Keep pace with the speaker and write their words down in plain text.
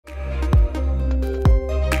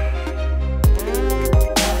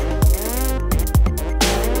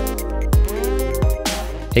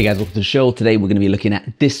Hey guys, welcome to the show. Today we're going to be looking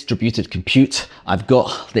at distributed compute. I've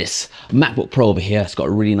got this MacBook Pro over here. It's got a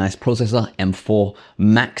really nice processor, M4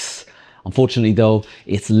 Max. Unfortunately though,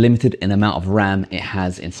 it's limited in the amount of RAM it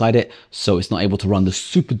has inside it, so it's not able to run the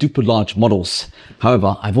super duper large models.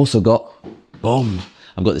 However, I've also got,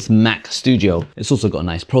 I've got this Mac Studio. It's also got a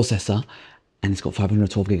nice processor and it's got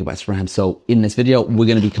 512 gigabytes RAM. So in this video, we're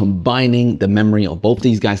going to be combining the memory of both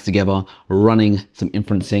these guys together, running some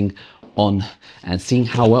inferencing on and seeing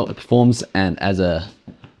how well it performs. And as a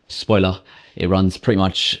spoiler, it runs pretty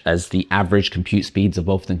much as the average compute speeds of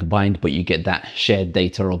both of them combined, but you get that shared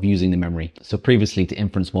data of using the memory. So previously, to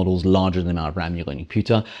inference models larger than the amount of RAM you've got on your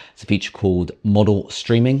computer, it's a feature called model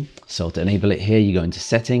streaming. So to enable it here, you go into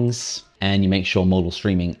settings and you make sure model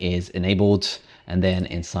streaming is enabled. And then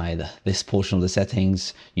inside this portion of the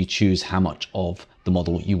settings, you choose how much of the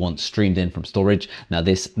model you want streamed in from storage. Now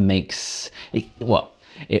this makes it, well,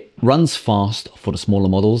 it runs fast for the smaller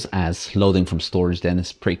models, as loading from storage then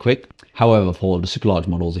is pretty quick. However, for the super large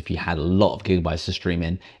models, if you had a lot of gigabytes to stream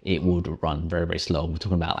in, it would run very, very slow. We're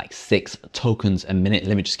talking about like 6 tokens a minute.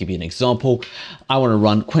 Let me just give you an example. I want to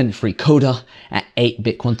run quantity-free coder at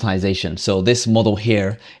 8-bit quantization. So this model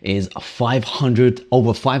here is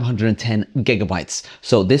over 510 gigabytes.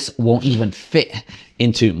 So this won't even fit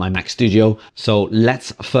into my Mac Studio. So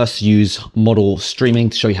let's first use model streaming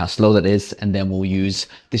to show you how slow that is, and then we'll use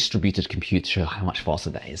distributed compute to show how much faster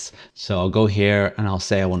that is. So I'll go here and I'll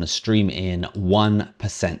say I want to stream in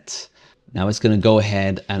 1%. Now it's going to go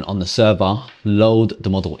ahead and on the server load the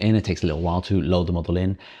model in. It takes a little while to load the model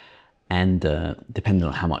in, and depending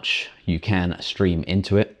on how much you can stream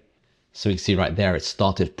into it. So you can see right there, it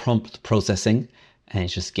started prompt processing and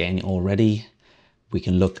it's just getting it all ready. We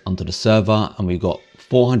can look onto the server and we've got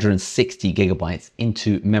 460 gigabytes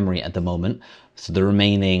into memory at the moment. So the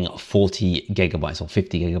remaining 40 gigabytes or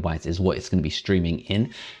 50 gigabytes is what it's going to be streaming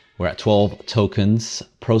in. We're at 12 tokens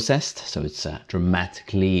processed, so it's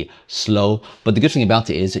dramatically slow. But the good thing about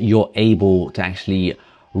it is you're able to actually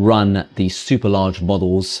run these super large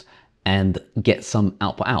models and get some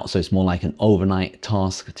output out. So it's more like an overnight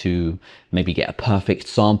task to maybe get a perfect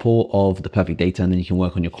sample of the perfect data, and then you can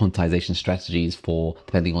work on your quantization strategies for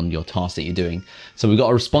depending on your task that you're doing. So we've got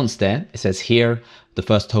a response there. It says here, the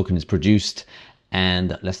first token is produced,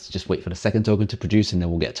 and let's just wait for the second token to produce, and then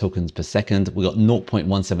we'll get tokens per second. We got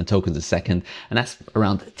 0.17 tokens a second, and that's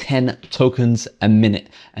around 10 tokens a minute.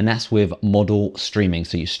 And that's with model streaming.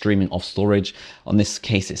 So you're streaming off storage. On this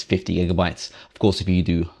case, it's 50 gigabytes. Of course, if you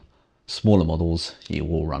do smaller models, you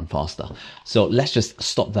will run faster. So let's just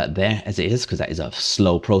stop that there as it is, because that is a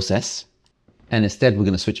slow process. And instead, we're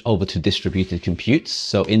going to switch over to distributed compute.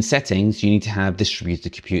 So in settings, you need to have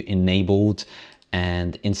distributed compute enabled,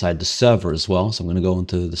 and inside the server as well. So I'm going to go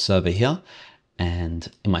into the server here,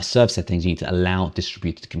 and in my serve settings, you need to allow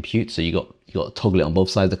distributed compute. So you got to toggle it on both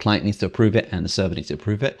sides. The client needs to approve it and the server needs to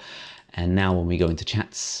approve it. And now when we go into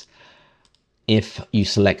chats, if you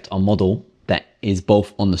select a model that is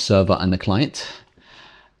both on the server and the client,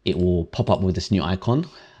 it will pop up with this new icon,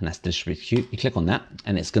 and that's distributed compute. You click on that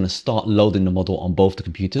and it's going to start loading the model on both the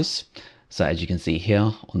computers. So as you can see here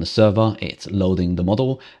on the server, it's loading the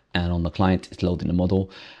model, and on the client, it's loading the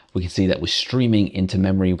model. We can see that we're streaming into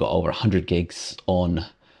memory. We've got over 100 gigs on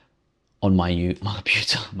my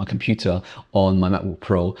computer on my MacBook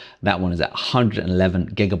Pro. That one is at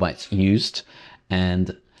 111 gigabytes used,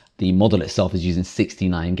 and the model itself is using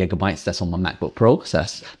 69 gigabytes. That's on my MacBook Pro. So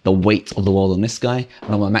that's the weight of the world on this guy.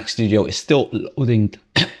 And on my Mac Studio, it's still loading,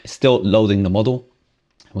 the model.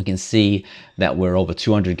 We can see that we're over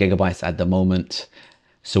 200 gigabytes at the moment.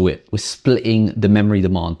 So we're splitting the memory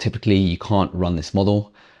demand. Typically, you can't run this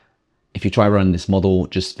model. If you try running this model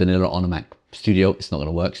just vanilla on a Mac Studio, it's not going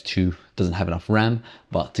to work. It doesn't have enough RAM,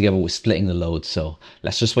 but together we're splitting the load. So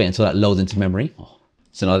let's just wait until that loads into memory.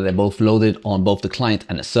 So now that they're both loaded on both the client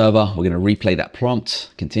and the server, we're going to replay that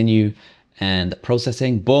prompt, continue, and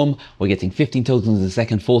processing. Boom, we're getting 15 tokens a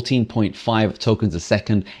second, 14.5 tokens a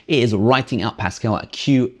second. It is writing out Pascal at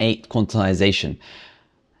Q8 quantization.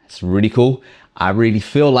 It's really cool. I really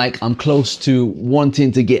feel like I'm close to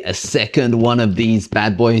wanting to get a second one of these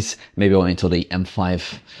bad boys. Maybe I'll wait until the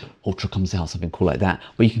M5 Ultra comes out, something cool like that.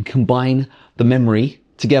 But you can combine the memory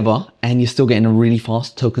together and you're still getting a really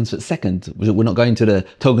fast tokens per second. We're not going to the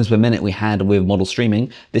tokens per minute we had with model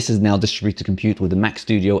streaming. This is now distributed compute with the Mac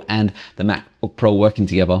Studio and the MacBook Pro working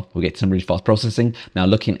together. We get some really fast processing. Now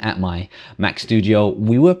looking at my Mac Studio,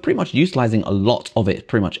 we were pretty much utilizing a lot of it.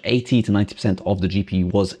 Pretty much 80 to 90% of the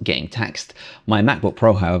GPU was getting taxed. My MacBook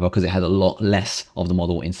Pro, however, because it had a lot less of the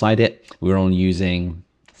model inside it, we were only using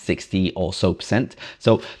 60 or so%.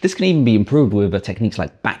 So this can even be improved with techniques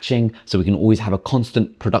like batching, so we can always have a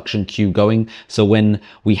constant production queue going. So when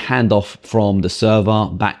we hand off from the server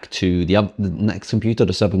back to the next computer,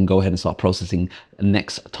 the server can go ahead and start processing the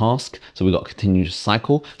next task. So we've got a continuous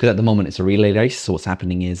cycle, because at the moment it's a relay race. So what's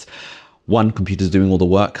happening is one computer is doing all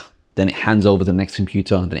the work, then it hands over to the next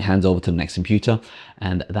computer, then it hands over to the next computer.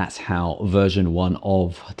 And that's how version 1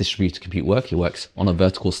 of distributed compute works. It works on a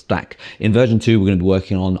vertical stack. In version 2, we're going to be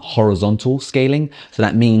working on horizontal scaling. So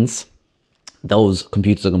that means those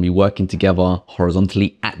computers are going to be working together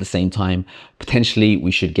horizontally at the same time. Potentially,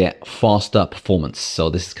 we should get faster performance. So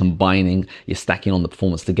this is combining, you're stacking on the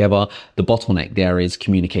performance together. The bottleneck there is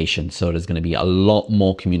communication. So there's going to be a lot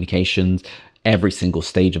more communications every single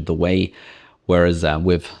stage of the way. Whereas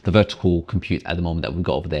with the vertical compute at the moment that we've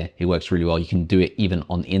got over there, it works really well. You can do it even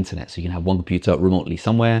on the internet. So you can have one computer remotely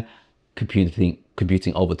somewhere, computing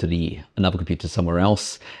over to another computer somewhere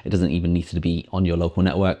else. It doesn't even need to be on your local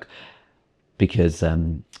network, because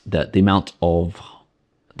the amount of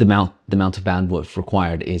bandwidth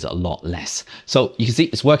required is a lot less. So you can see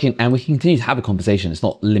it's working, and we can continue to have a conversation. It's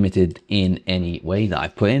not limited in any way that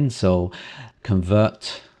I've put in. So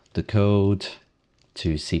convert the code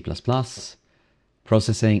to C++.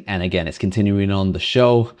 Processing, and again, it's continuing on the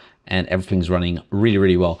show, and everything's running really,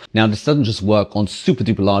 really well. Now, this doesn't just work on super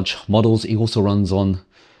duper large models. It also runs on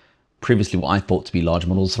previously what I thought to be large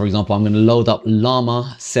models. For example, I'm going to load up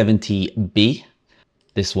Llama 70B.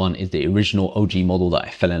 This one is the original OG model that I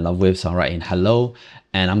fell in love with. So I'll write in hello,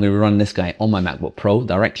 and I'm going to run this guy on my MacBook Pro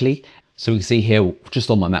directly. So we can see here, just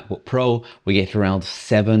on my MacBook Pro, we get around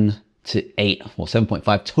 7 to 8 or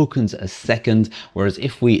 7.5 tokens a second. Whereas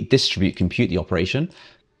if we distribute compute the operation,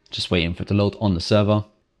 just waiting for it to load on the server,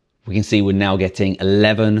 we can see we're now getting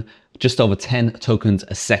 11, just over 10 tokens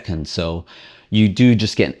a second. So you do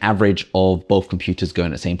just get an average of both computers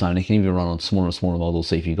going at the same time. They can even run on smaller and smaller models.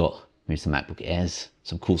 So if you've got maybe some MacBook Airs,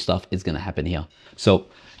 some cool stuff is going to happen here. So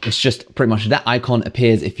it's just pretty much that icon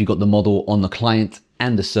appears if you've got the model on the client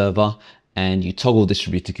and the server, and you toggle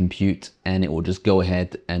distributed compute, and it will just go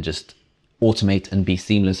ahead and just automate and be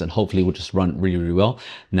seamless, and hopefully will just run really, really well.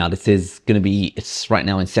 Now this is going to be, it's right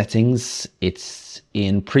now in settings, it's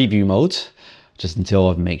in preview mode, just until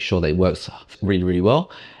I make sure that it works really, really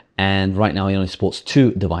well. And right now it only supports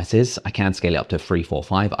 2 devices. I can scale it up to 3, 4,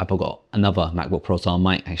 5. I've got another MacBook Pro, so I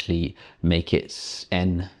might actually make it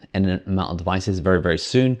an amount of devices very, very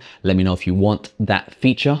soon. Let me know if you want that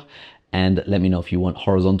feature, and let me know if you want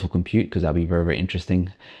horizontal compute, because that'd be very, very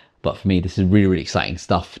interesting. But for me, this is really, really exciting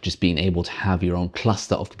stuff, just being able to have your own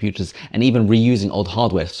cluster of computers and even reusing old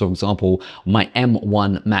hardware. So for example, my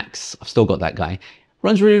M1 Max, I've still got that guy,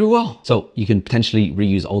 runs really, really well. So you can potentially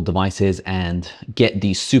reuse old devices and get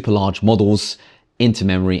these super large models into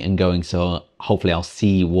memory and going. So hopefully I'll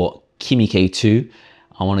see what Kimi K2,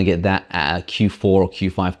 I want to get that at a Q4 or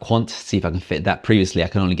Q5 quant, see if I can fit that. Previously, I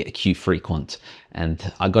can only get a Q3 quant,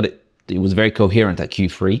 and I got it. It was very coherent at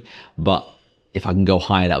Q3, but if I can go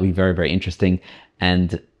higher, that would be very, very interesting.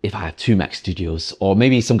 And if I have 2 Mac Studios, or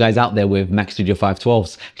maybe some guys out there with Mac Studio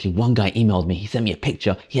 512s. Actually, one guy emailed me, he sent me a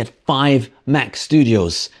picture. He had 5 Mac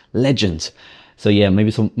Studios, legend. So yeah,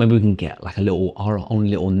 maybe we can get like our own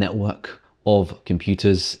little network of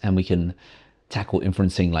computers, and we can tackle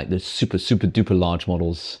inferencing like the super, super duper large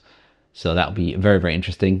models. So that would be very, very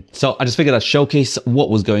interesting. So I just figured I'd showcase what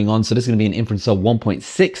was going on. So this is going to be an Inferencer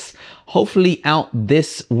 1.6, hopefully out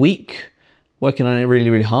this week. Working on it really,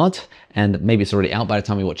 really hard, and maybe it's already out by the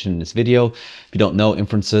time you're watching this video. If you don't know,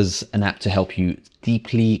 Inferencer's an app to help you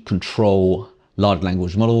deeply control large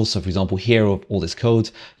language models. So for example, here of all this code,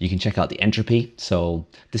 you can check out the entropy. So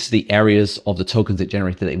this is the areas of the tokens it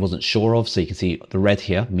generated that it wasn't sure of. So you can see the red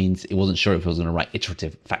here means it wasn't sure if it was going to write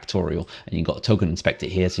iterative factorial, and you got a token inspector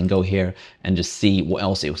here. So you can go here and just see what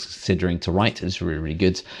else it was considering to write. It's really, really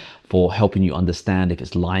good for helping you understand if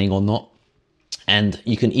it's lying or not. And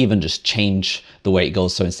you can even just change the way it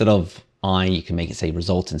goes. So instead of I, you can make it say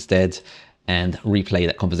result instead, and replay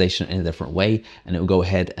that conversation in a different way, and it will go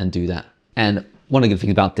ahead and do that. And one of the good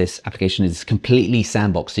things about this application is it's completely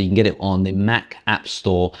sandbox. So you can get it on the Mac App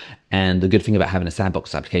Store. And the good thing about having a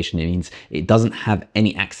sandbox application, it means it doesn't have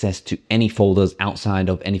any access to any folders outside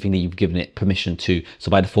of anything that you've given it permission to. So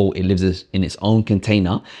by default, it lives in its own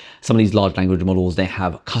container. Some of these large language models, they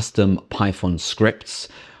have custom Python scripts,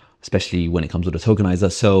 especially when it comes with a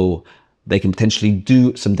tokenizer. So they can potentially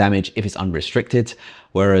do some damage if it's unrestricted.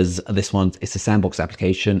 Whereas this one, it's a sandbox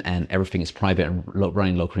application and everything is private and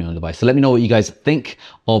running locally on the device. So let me know what you guys think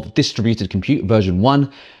of distributed compute version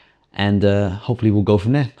 1, and hopefully we'll go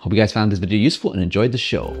from there. Hope you guys found this video useful and enjoyed the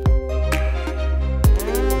show.